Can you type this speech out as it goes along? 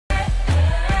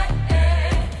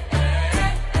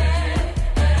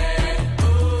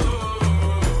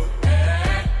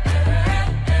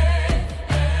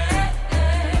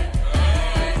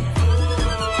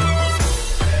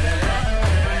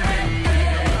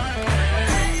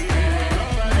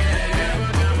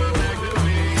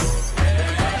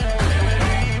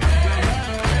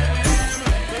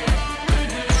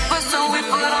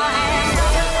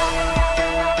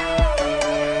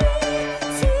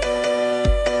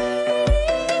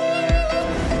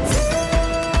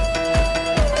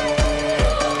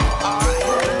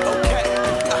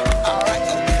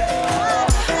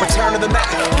than that.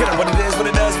 Get up what it is, what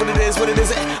it does, what it is, what it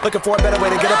isn't. Looking for a better way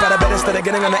to get up out of bed instead of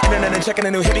getting on the internet and checking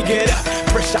a new hit. Get up,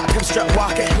 first shot, pimp strut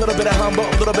walking. A little bit of humble,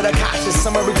 a little bit of cautious.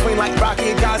 Somewhere between like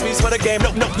Rocky and Cosby's for the game.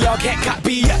 Nope, nope, y'all can't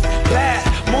copy yet. Bad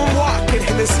moonwalking,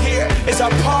 and this here is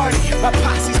our party. My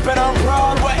posse's been on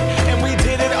Broadway, and we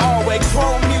did it all way.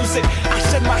 Chrome music, I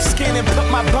shed my skin and put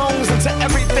my bones into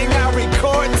everything I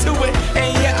record to it.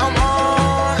 And yeah, I'm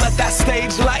on. Let that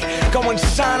stage light go and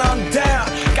shine on down.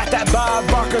 Got that Bob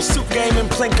Barker suit game and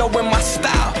Plinko in my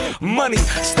style. Money,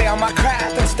 stay on my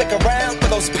craft and stick around for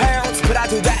those pounds. But I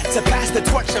do that to pass the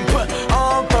torch and put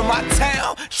on for my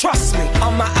town. Trust me,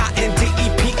 on my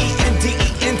INDEPENDENT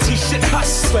shit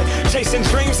hustling. Chasing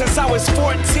dreams since I was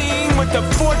 14 with the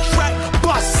 4-track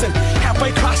bustin'.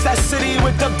 Halfway across that city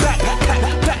with the back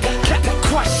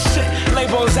crush shit.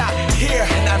 Labels out here,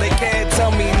 now they can't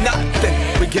tell me nothing.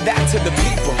 We give that to the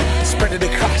people, spread it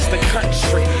across the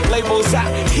country. Labels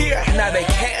out here, now they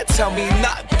can't tell me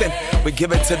nothing. We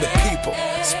give it to the people,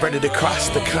 spread it across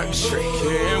the country.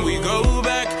 Can we go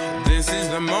back? This is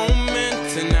the moment,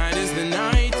 tonight is the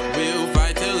night. We'll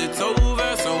fight till it's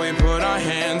over, so we put our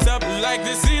hands up like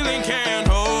the ceiling can't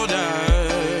hold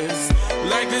us.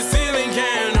 Like the ceiling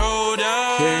can't hold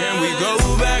us. Can we go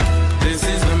back? This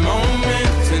is the moment,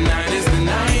 tonight is the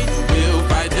night. We'll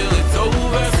fight till it's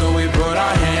over, so we put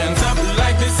our hands up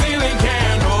like the ceiling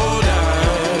can't hold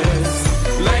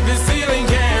us. Like the ceiling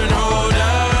can't hold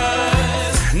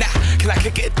us. Nah, can I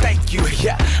kick it? Thank you,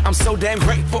 yeah, I'm so damn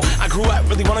grateful. I grew up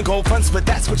really wanna go fronts, but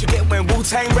that's what you get when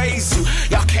Wu-Tang raised you.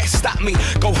 Y'all can't stop me,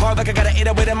 go hard like I got an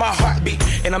 808 in my heartbeat.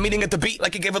 And I'm eating at the beat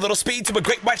like it gave a little speed to a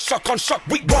great white shark on shark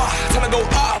week. Wow, time to go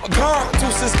off, gone,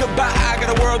 deuces goodbye. I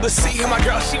got a world to see, and my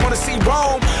girl, she wanna see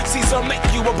Rome. Caesar make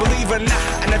you a believer,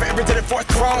 nah, I never ever did it for a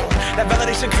throne. That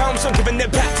validation comes from giving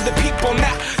it back to the people.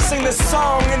 Now, sing this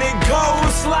song and it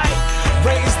goes like,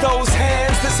 raise those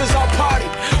hands, this is our party.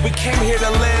 We came here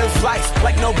to live life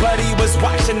like nobody was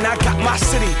watching. I got my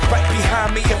city right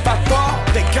behind me. If I fall,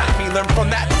 they got me. Learn from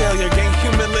that failure, gain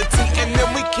humility, and then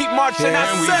we keep marching.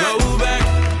 Can we go back?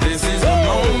 This is the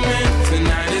moment.